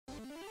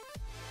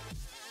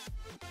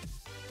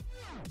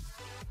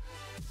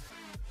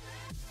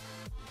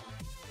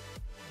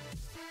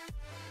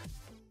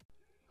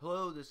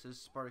Hello, this is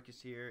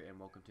Spartacus here, and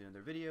welcome to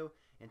another video.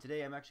 And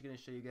today I'm actually going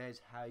to show you guys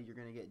how you're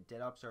going to get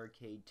Dead Ops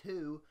Arcade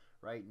 2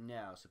 right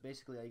now. So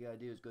basically all you got to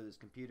do is go to this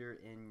computer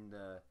in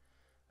the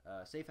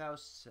safe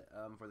house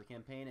for the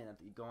campaign, and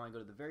you go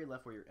to the very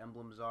left where your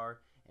emblems are,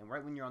 and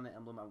right when you're on the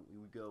emblem,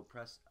 you would go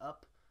press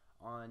up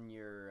on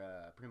your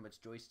pretty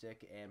much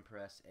joystick and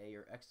press A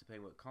or X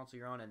depending what console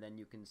you're on, and then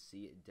you can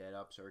see Dead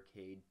Ops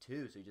Arcade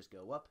 2. So you just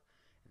go up,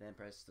 and then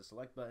press the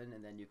select button,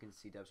 and then you can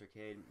see Dead Ops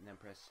Arcade, and then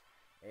press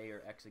A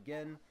or X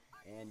again,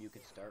 and you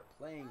can start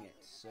playing it.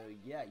 So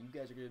yeah, you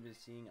guys are going to be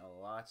seeing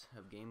a lot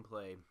of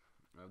gameplay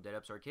of Dead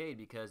Ops Arcade,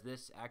 because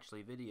this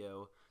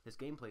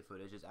gameplay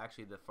footage is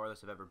actually the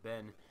farthest I've ever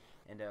been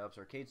in Dead Ops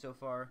Arcade so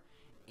far.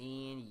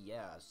 And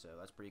yeah, so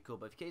that's pretty cool.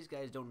 But if you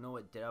guys don't know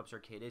what Dead Ops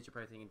Arcade is, you're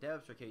probably thinking Dead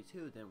Ops Arcade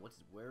 2, then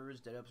where is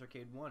Dead Ops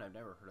Arcade 1? I've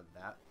never heard of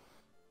that.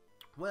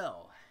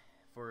 Well,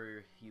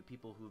 for you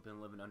people who've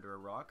been living under a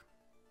rock,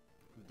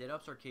 Dead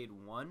Ops Arcade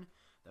 1,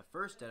 the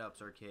first Dead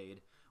Ops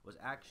Arcade, was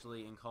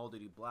actually in Call of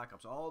Duty Black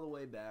Ops, all the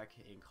way back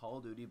in Call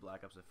of Duty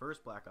Black Ops, the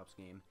first Black Ops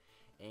game.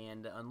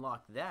 And to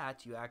unlock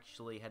that, you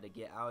actually had to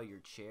get out of your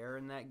chair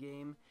in that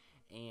game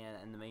and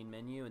in the main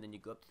menu, and then you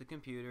go up to the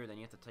computer, then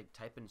you have to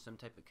type in some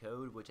type of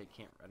code, which I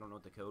don't know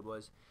what the code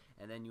was,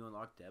 and then you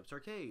unlock Dead Ops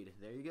Arcade.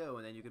 There you go,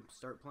 and then you can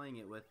start playing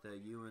it with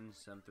you and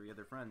some 3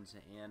 other friends.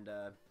 And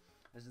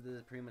this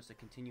is pretty much the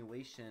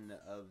continuation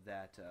of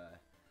that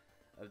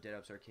of Dead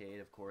Ops Arcade,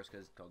 of course,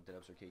 because it's called Dead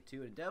Ops Arcade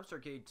 2. And Dead Ops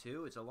Arcade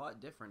 2, it's a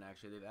lot different,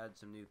 actually. They've added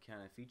some new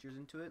kind of features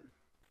into it.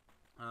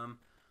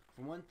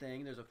 For one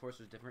thing, there's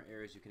different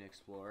areas you can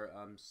explore.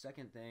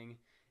 Second thing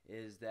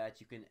is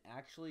that you can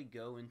actually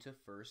go into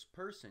first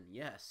person.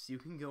 Yes, you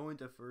can go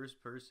into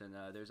first person.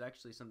 There's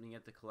actually something you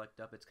have to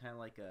collect up. It's kind of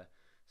like a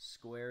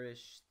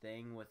squarish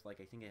thing with, like,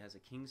 I think it has a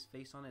king's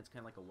face on it. It's kind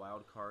of like a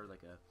wild card,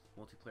 like a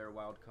multiplayer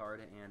wild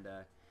card, and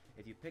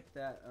if you pick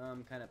that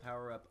kind of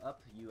power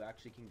up, you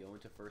actually can go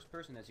into first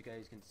person. As you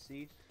guys can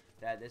see,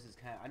 that this is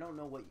kind of, I don't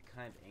know what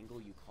kind of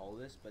angle you call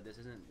this, but this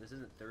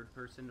isn't third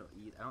person.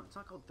 It's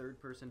not called third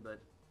person, but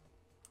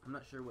I'm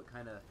not sure what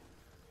kind of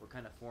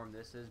form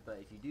this is. But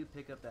if you do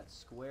pick up that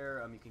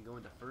square, you can go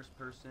into first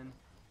person,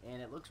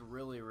 and it looks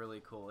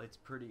really cool. It's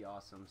pretty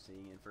awesome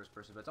seeing it in first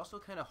person, but it's also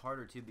kind of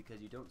harder too, because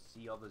you don't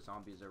see all the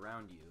zombies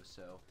around you.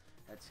 So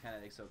that's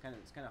it's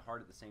kind of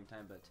hard at the same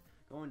time. But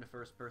going to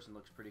first person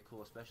looks pretty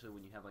cool, especially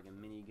when you have like a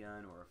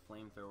minigun or a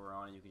flamethrower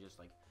on, and you can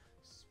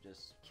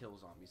just kill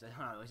zombies. I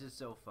don't know, it's just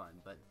so fun.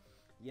 But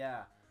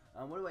yeah.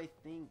 What do I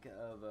think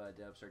of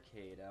Dead Ops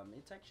Arcade?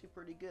 It's actually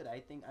pretty good. I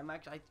think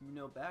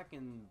back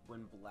in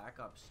when Black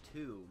Ops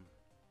 2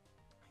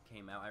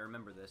 came out, I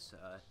remember this.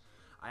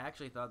 I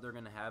actually thought they were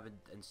gonna have a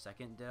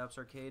second Dead Ops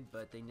Arcade,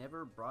 but they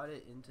never brought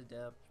it into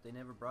They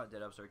never brought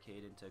Dead Ops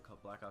Arcade into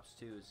Black Ops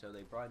 2, so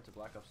they brought it into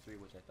Black Ops 3,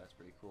 which I thought's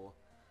pretty cool.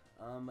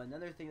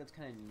 Another thing that's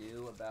kind of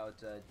new about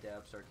Dead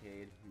Ops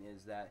Arcade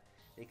is that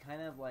they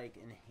kind of like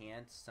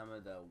enhance some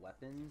of the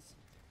weapons.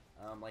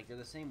 Like, they're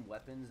the same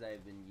weapons that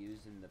have been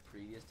used in the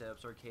previous Dead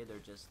Ops Arcade. They're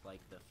just like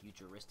the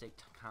futuristic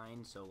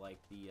kind. So like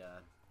in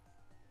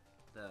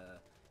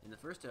the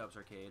first Dead Ops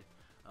Arcade,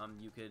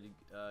 you could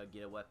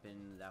get a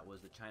weapon that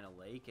was the China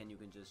Lake, and you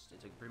can it's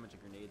like pretty much a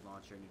grenade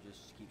launcher, and you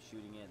just keep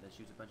shooting it. That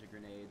shoots a bunch of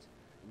grenades.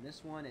 In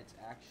this one, it's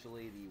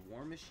actually the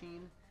War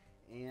Machine,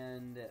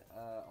 and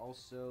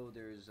also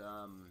there's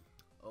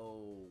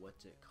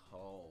what's it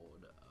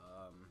called?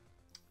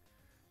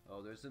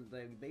 There's some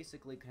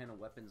basically kind of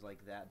weapons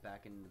like that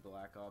back in the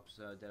Black Ops,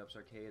 Dead Ops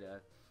Arcade.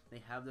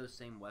 They have those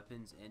same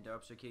weapons in Dead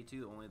Ops Arcade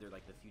 2, only they're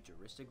like the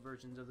futuristic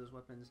versions of those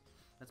weapons.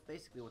 That's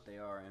basically what they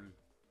are, and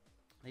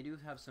they do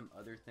have some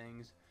other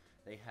things.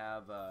 They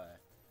have, I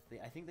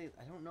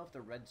don't know if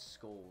the red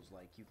skulls,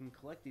 like, you can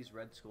collect these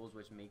red skulls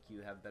which make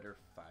you have better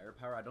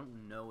firepower. I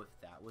don't know if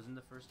that was in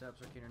the first Dead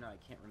Ops Arcade or not,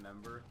 I can't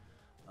remember.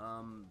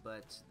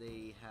 But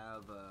they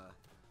have, a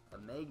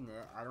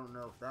magnet. I don't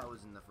know if that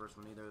was in the first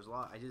one either. There's a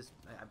lot.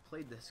 I've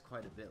played this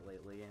quite a bit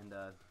lately, and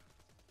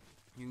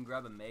you can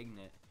grab a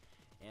magnet,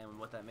 and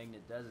what that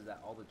magnet does is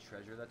that all the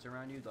treasure that's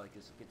around you, like,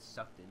 just gets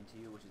sucked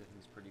into you, which I think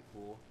is pretty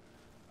cool.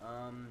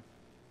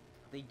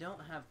 They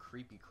don't have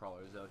creepy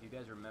crawlers though. If you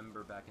guys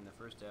remember back in the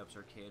first Dead Ops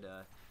Arcade,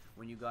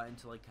 when you got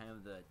into like kind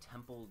of the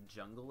temple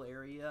jungle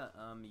area,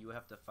 you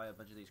have to fight a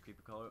bunch of these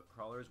creepy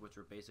crawlers, which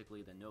are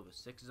basically the Nova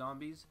 6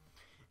 zombies,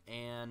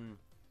 and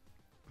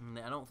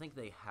I don't think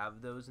they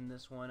have those in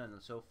this one, and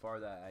so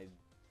far that I've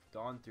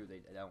gone through,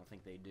 I don't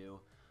think they do.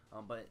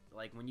 But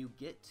like when you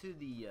get to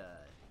the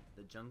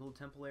jungle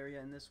temple area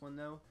in this one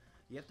though,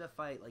 you have to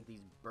fight like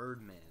these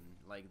birdmen,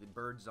 like the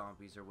bird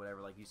zombies or whatever.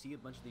 Like you see a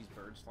bunch of these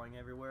birds flying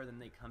everywhere, then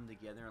they come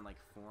together and like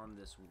form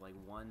this like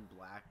one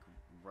black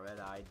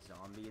red-eyed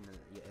zombie, and then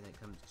it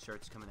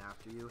starts coming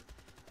after you.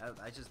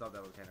 I just thought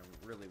that was kind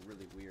of really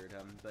weird.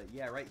 But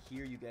yeah, right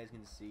here you guys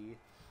can see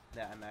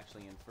that I'm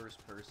actually in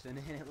first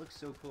person, and it looks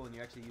so cool. And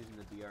you're actually using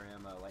the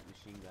BRM light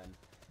machine gun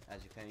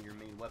as your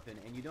main weapon,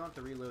 and you don't have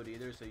to reload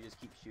either, so you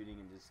just keep shooting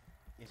and just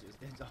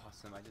it's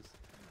awesome. I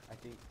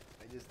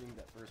just think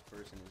that first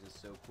person is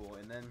just so cool.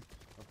 And then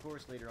of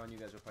course later on you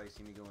guys will probably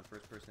see me going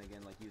first person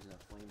again, like using a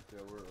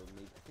flamethrower, or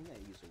maybe I think I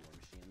used a war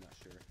machine. I'm not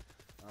sure.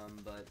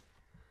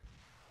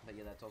 But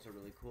yeah, that's also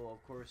really cool.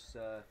 Of course,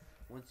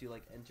 once you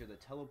like enter the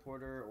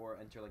teleporter or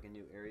enter like a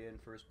new area in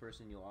first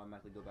person, you'll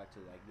automatically go back to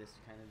like this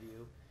kind of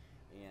view.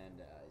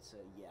 And so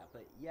yeah,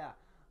 but yeah,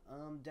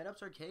 Dead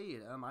Ups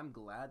Arcade. I'm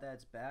glad that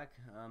it's back.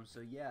 So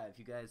yeah, if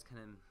you guys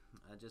kind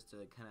of just to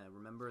kind of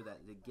remember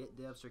that to get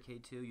Dead Ups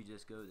Arcade 2, you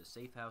just go to the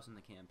safe house in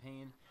the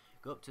campaign,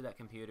 go up to that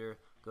computer,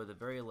 go to the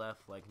very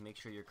left, like make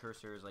sure your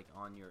cursor is like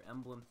on your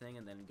emblem thing,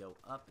 and then go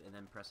up and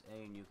then press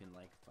A, and you can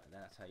like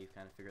that's how you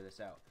kind of figure this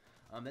out.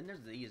 Then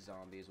there's these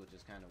zombies, which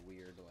is kind of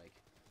weird. Like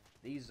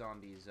these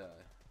zombies,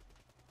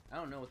 I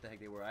don't know what the heck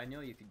they were. I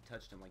know if you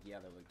touched them, like yeah,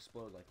 they would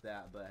explode like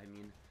that. But I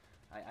mean,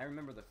 I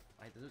remember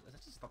I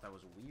just thought that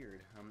was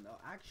weird.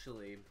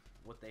 Actually,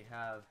 what they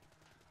have,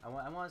 I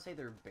want to say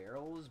they're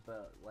barrels,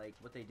 but like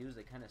what they do is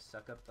they kind of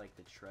suck up like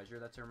the treasure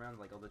that's around.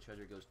 Like all the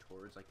treasure goes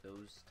towards like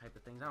those type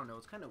of things. I don't know.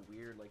 It's kind of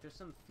weird. Like there's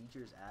some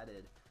features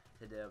added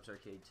to Dead Ups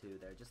Arcade 2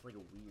 that are just like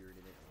weird,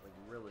 and it like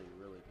really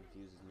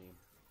confuses me.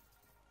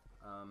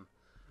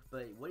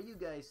 But what do you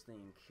guys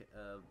think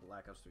of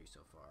Black Ops 3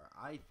 so far?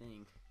 I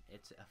think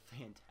it's a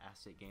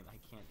fantastic game. I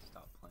can't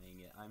stop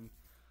playing it.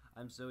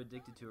 I'm so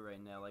addicted to it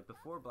right now. Like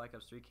before Black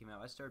Ops 3 came out,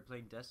 I started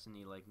playing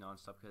Destiny like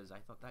nonstop because I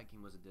thought that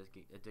game was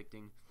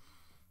addicting.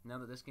 Now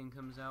that this game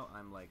comes out,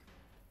 I'm like,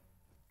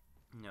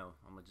 no.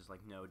 I'm just like,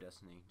 no,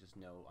 Destiny. Just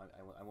no.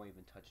 I won't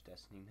even touch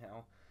Destiny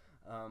now.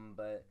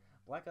 But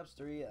Black Ops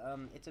 3,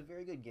 it's a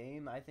very good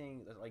game. I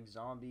think like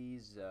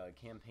zombies,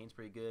 campaign's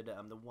pretty good.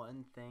 The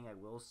one thing I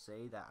will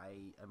say that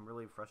I am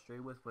really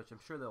frustrated with, which I'm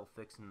sure they'll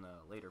fix in the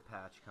later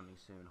patch coming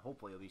soon,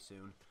 hopefully it'll be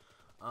soon,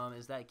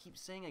 is that it keeps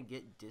saying I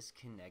get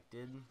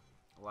disconnected.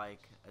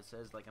 Like it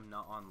says like I'm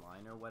not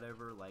online or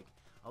whatever. Like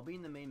I'll be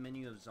in the main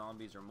menu of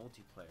zombies or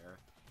multiplayer,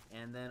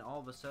 and then all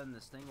of a sudden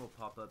this thing will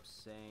pop up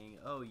saying,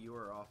 oh, you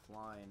are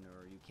offline,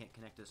 or you can't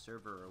connect to a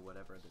server or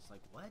whatever. It's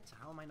like, what?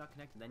 How am I not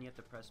connected? Then you have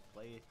to press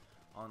play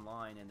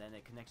online, and then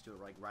it connects to it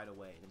like right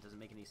away, and it doesn't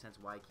make any sense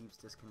why it keeps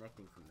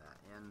disconnecting from that.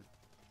 And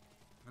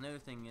another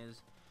thing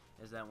is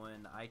that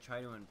when I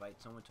try to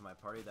invite someone to my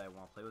party that I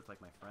want to play with,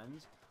 like my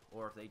friends,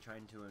 or if they try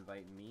to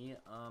invite me,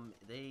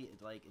 they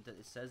like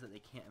it says that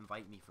they can't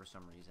invite me for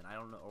some reason. I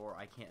don't know, or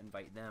I can't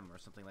invite them or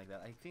something like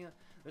that. I feel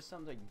there's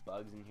some like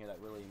bugs in here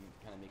that really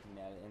kind of make me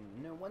mad. And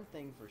you know, one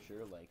thing for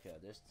sure, like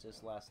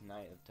just last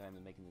night at the time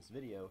of making this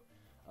video,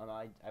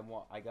 I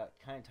got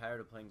kind of tired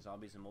of playing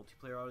zombies and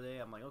multiplayer all day.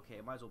 I'm like, okay,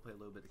 I might as well play a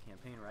little bit of the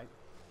campaign, right?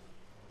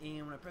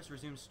 And when I pressed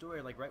resume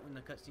story, like right when the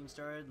cutscene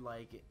started,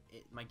 like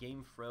my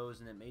game froze,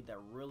 and it made that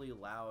really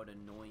loud,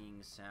 annoying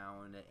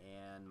sound,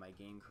 and my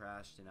game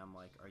crashed, and I'm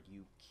like, are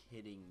you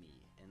kidding me?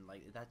 And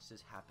like that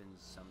just happens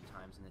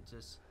sometimes, and it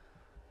just,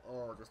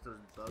 oh, just those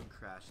bug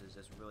crashes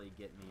just really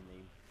get me,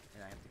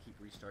 and I have to keep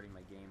restarting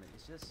my game, and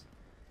it's just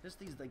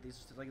these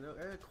like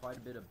there are quite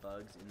a bit of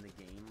bugs in the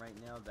game right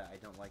now that I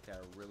don't like, that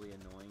are really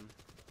annoying.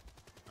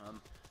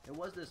 There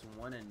was this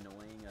one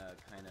annoying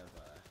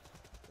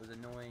it was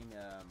annoying,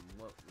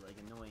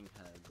 annoying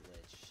kind of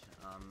glitch.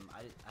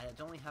 It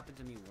only happened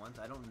to me once.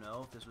 I don't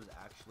know if this was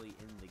actually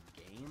in the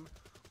game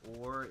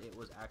or it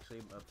was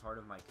actually a part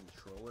of my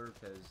controller,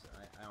 because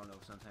I don't know,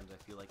 sometimes I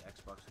feel like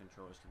Xbox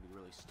controllers can be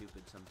really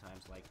stupid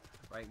sometimes. Like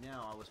right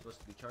now I was supposed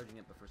to be charging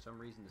it, but for some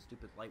reason the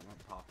stupid light won't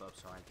pop up,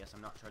 so I guess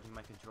I'm not charging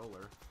my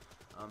controller.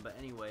 But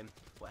anyway,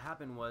 what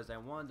happened was I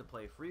wanted to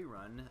play free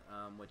run,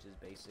 which is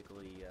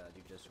basically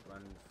you just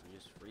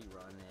free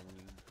run and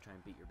you try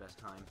and beat your best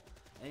time.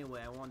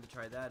 Anyway, I wanted to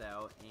try that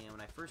out, and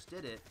when I first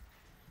did it,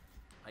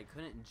 I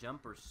couldn't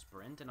jump or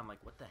sprint, and I'm like,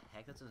 what the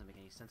heck? That doesn't make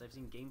any sense. I've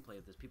seen gameplay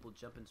of this. People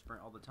jump and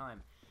sprint all the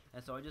time.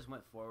 And so I just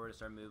went forward and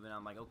started moving.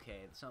 I'm like,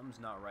 okay, something's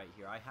not right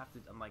here.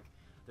 I'm like,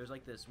 there's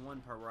like this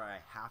one part where I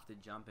have to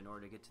jump in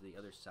order to get to the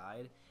other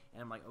side.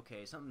 And I'm like,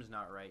 okay, something's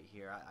not right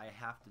here. I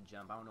have to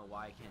jump. I don't know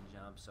why I can't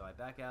jump. So I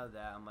back out of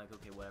that. I'm like,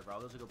 okay, whatever.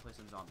 I'll just go play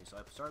some zombies. So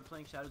I started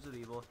playing Shadows of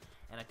Evil,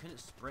 and I couldn't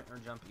sprint or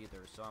jump either.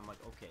 So I'm like,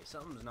 okay,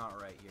 something's not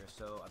right here.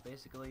 So I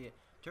basically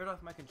turned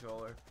off my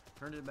controller,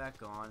 turned it back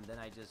on, then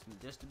I just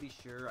to be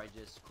sure, I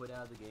just quit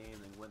out of the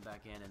game and went back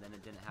in, and then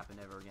it didn't happen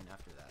ever again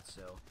after that.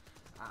 So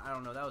I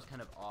don't know, that was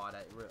kind of odd.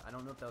 I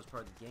don't know if that was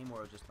part of the game or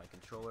it was just my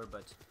controller,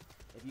 but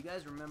if you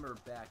guys remember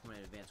back when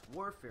Advanced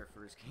Warfare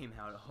first came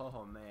out,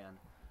 oh man,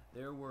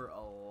 there were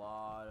a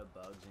lot of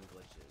bugs and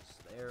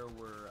glitches. There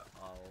were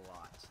a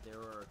lot. There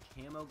were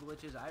camo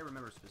glitches. I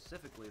remember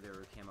specifically there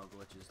were camo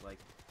glitches. Like,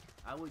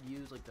 I would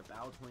use like the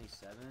BO3,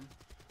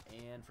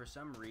 and for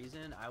some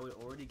reason I would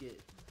already get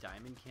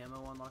diamond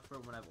camo unlocked for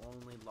it when I've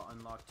only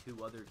unlocked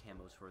 2 other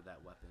camos for that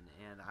weapon,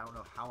 and I don't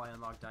know how I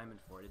unlocked diamond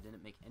for it. It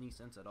didn't make any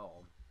sense at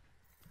all.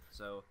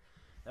 So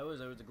there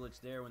was a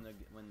glitch there when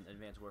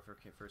Advanced Warfare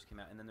first came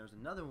out. And then there was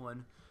another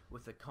one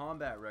with the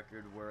combat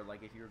record where,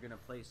 like, if you were gonna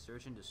play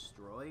Search and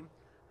Destroy,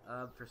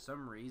 for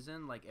some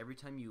reason, like, every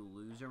time you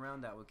lose a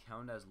round, that would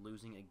count as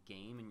losing a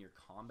game in your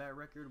combat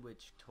record,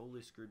 which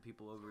totally screwed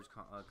people over's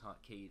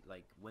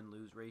like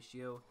win-lose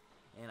ratio.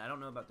 And I don't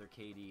know about their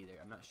KD either.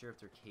 I'm not sure if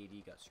their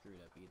KD got screwed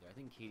up either. I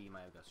think KD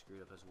might have got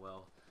screwed up as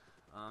well.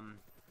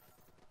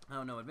 I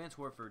don't know. Advanced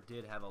Warfare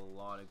did have a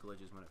lot of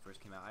glitches when it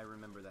first came out. I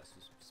remember that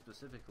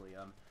specifically.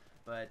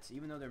 But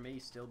even though there may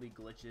still be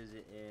glitches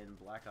in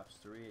Black Ops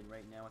 3 and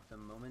right now at the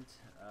moment,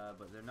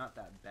 but they're not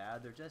that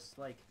bad. They're just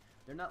like,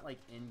 they're not like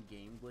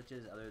in-game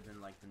glitches other than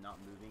like the not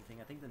moving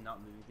thing. I think the not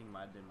moving thing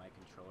might have been my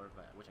controller,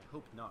 which I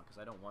hope not,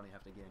 because I don't want to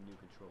have to get a new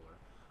controller.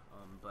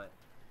 But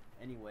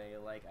anyway,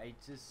 like I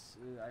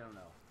don't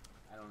know.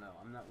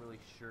 I'm not really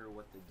sure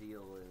what the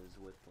deal is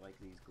with like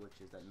these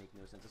glitches that make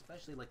no sense,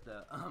 especially like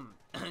the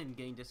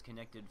getting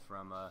disconnected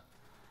from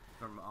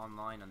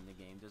online on the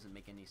game doesn't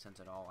make any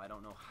sense at all. I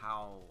don't know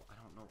how.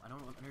 I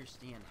don't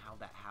understand how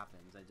that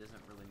happens. It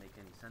doesn't really make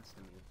any sense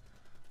to me.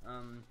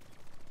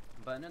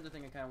 But another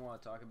thing I kind of want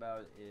to talk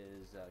about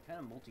is kind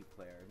of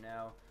multiplayer.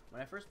 Now,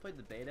 when I first played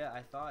the beta,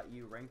 I thought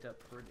you ranked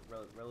up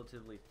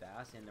relatively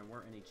fast, and there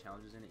weren't any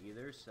challenges in it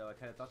either. So I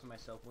kind of thought to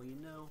myself, well, you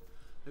know,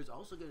 there's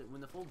also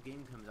when the full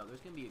game comes out,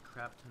 there's gonna be a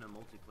crap ton of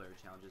multiplayer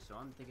challenges. So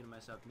I'm thinking to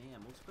myself,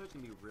 man, multiplayer's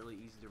gonna be really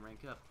easy to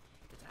rank up.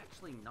 It's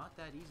actually not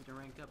that easy to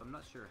rank up. I'm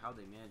not sure how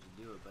they managed to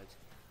do it, but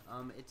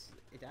it's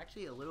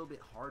actually a little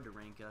bit hard to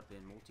rank up in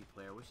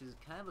multiplayer, which is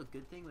kind of a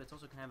good thing, but it's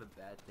also kind of a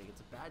bad thing.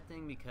 It's a bad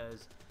thing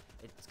because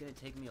it's going to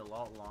take me a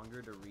lot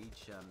longer to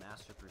reach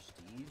Master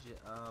Prestige,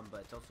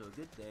 but it's also a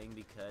good thing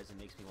because it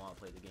makes me want to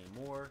play the game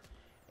more,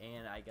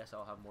 and I guess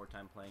I'll have more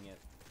time playing it,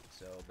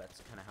 so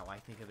that's kind of how I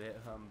think of it.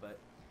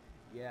 But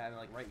yeah, I mean,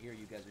 like right here,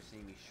 you guys are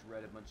seeing me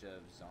shred a bunch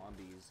of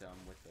zombies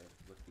with the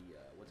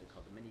what's it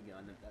called, the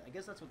minigun. I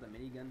guess that's what the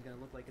minigun's gonna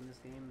look like in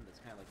this game.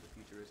 That's kind of like the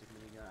futuristic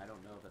minigun. I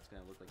don't know if that's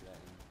gonna look like that.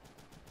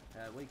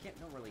 Well, you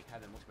don't really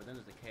have it much, but then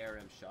there's the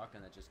KRM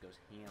shotgun that just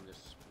goes ham,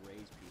 just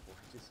sprays people.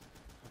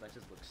 That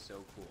just looks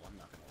so cool. I'm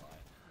not gonna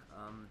lie.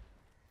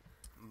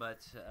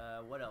 But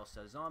what else?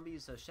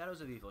 Zombies.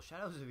 Shadows of Evil.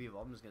 Shadows of Evil.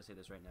 I'm just gonna say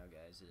this right now,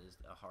 guys. Is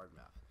a hard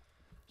map.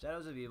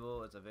 Shadows of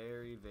Evil is a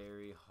very,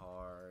 very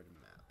hard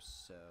map.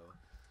 So,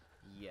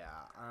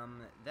 yeah,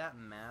 that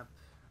map,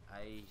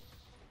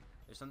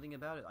 there's something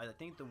about it. I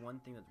think the one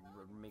thing that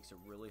makes it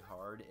really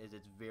hard is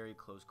it's very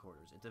close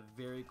quarters. It's a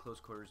very close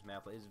quarters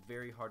map. It's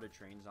very hard to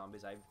train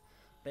zombies. I've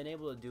been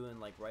able to do it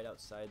like right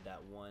outside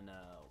that one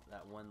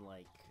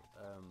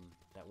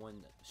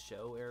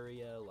show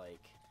area,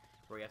 like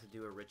where you have to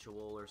do a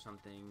ritual or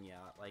something. Yeah,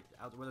 like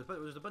out where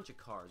there's a bunch of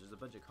cars. There's a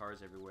bunch of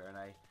cars everywhere, and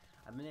I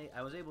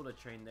was able to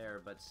train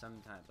there, but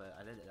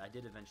I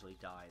did eventually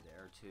die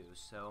there too.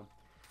 So,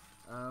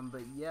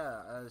 but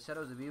yeah,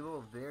 Shadows of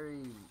Evil,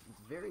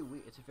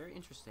 it's very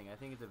interesting. I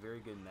think it's a very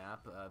good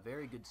map, a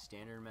very good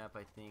standard map.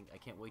 I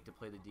can't wait to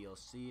play the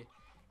DLC.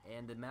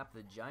 And the map,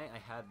 the Giant,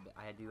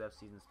 I do have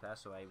Seasons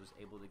Pass, so I was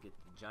able to get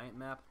the Giant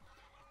map,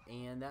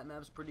 and that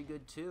map's pretty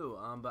good too.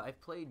 But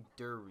I've played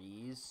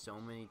DREES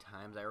so many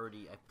times.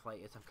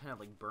 I'm kind of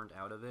like burnt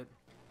out of it.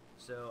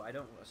 So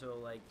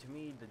like to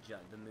me the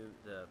movie,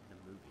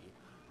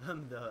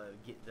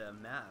 the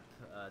map,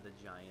 the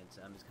Giant,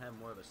 is kind of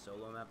more of a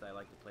solo map that I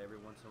like to play every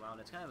once in a while,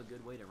 and it's kind of a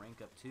good way to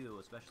rank up too,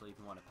 especially if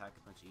you want to pack a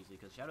punch easily,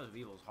 because Shadows of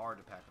Evil is hard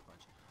to pack a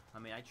punch. I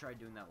mean, I tried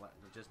doing that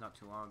just not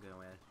too long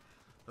ago, and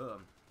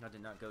that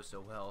did not go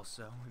so well.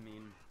 So I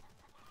mean,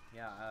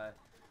 yeah,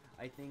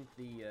 I think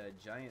the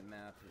Giant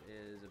map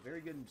is a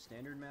very good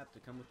standard map to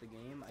come with the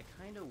game. I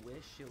kind of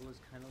wish it was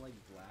kind of like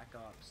Black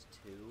Ops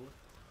 2,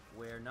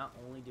 where not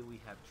only did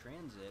we have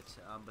transit,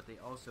 but they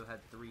also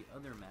had 3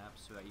 other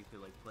maps so that you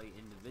could like play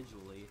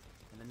individually,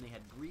 and then they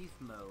had grief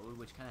mode,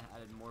 which kind of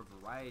added more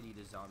variety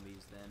to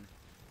zombies then.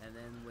 And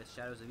then with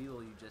Shadows of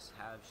Evil, you just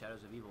have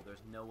Shadows of Evil.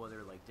 There's no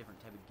other like different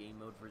type of game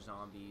mode for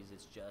zombies.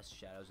 It's just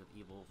Shadows of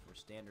Evil for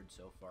standard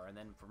so far. And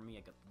then for me,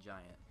 I got the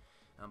Giant.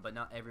 But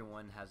not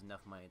everyone has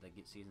enough money to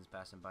get Seasons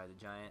Pass and buy the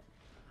Giant.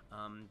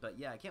 But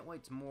yeah, I can't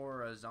wait for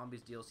more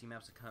Zombies DLC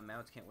maps to come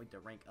out. Can't wait to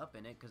rank up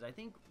in it, because I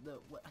think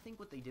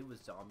what they did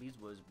with Zombies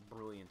was a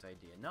brilliant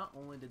idea. Not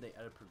only did they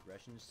add a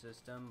progression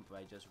system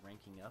by just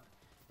ranking up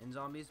in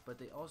Zombies, but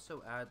they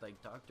also add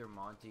like Dr.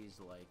 Monty's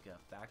like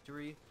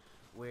factory,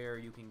 where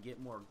you can get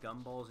more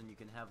gumballs and you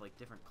can have like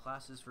different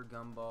classes for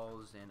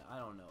gumballs, and I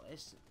don't know,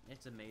 it's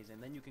amazing.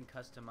 Then you can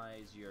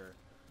customize your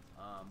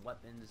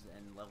weapons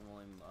and level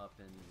them up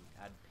and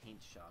add paint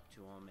shop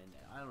to them, and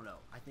I don't know,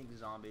 I think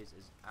Zombies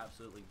is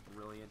absolutely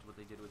brilliant what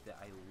they did with it.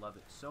 I love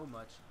it so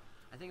much.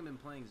 I think I've been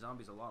playing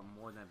Zombies a lot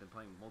more than I've been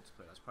playing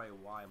multiplayer. That's probably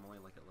why I'm only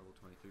like at level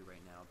 23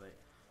 right now. But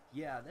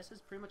yeah, this is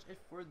pretty much it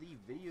for the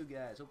video,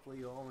 guys. Hopefully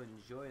you all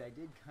enjoyed. I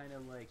did kind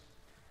of like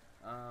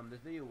this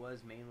video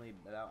was mainly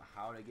about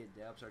how to get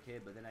Dead Ops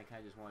Arcade, but then I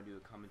kind of just want to do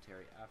a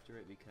commentary after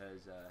it,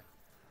 because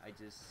I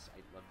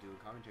love doing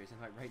commentary. So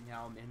like right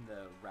now I'm in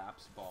the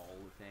Raps Ball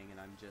thing, and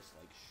I'm just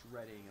like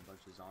shredding a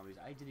bunch of zombies.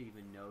 I didn't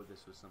even know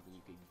this was something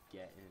you could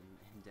get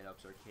in Dead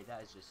Ops Arcade.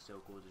 That is just so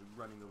cool, just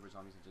running over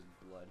zombies and just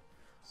blood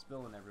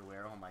spilling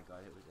everywhere. Oh my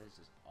god, it's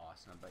just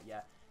awesome. But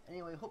yeah,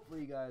 anyway,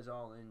 hopefully you guys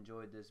all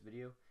enjoyed this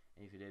video,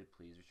 and if you did,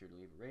 please be sure to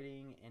leave a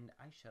rating, and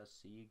I shall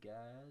see you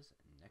guys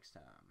next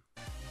time.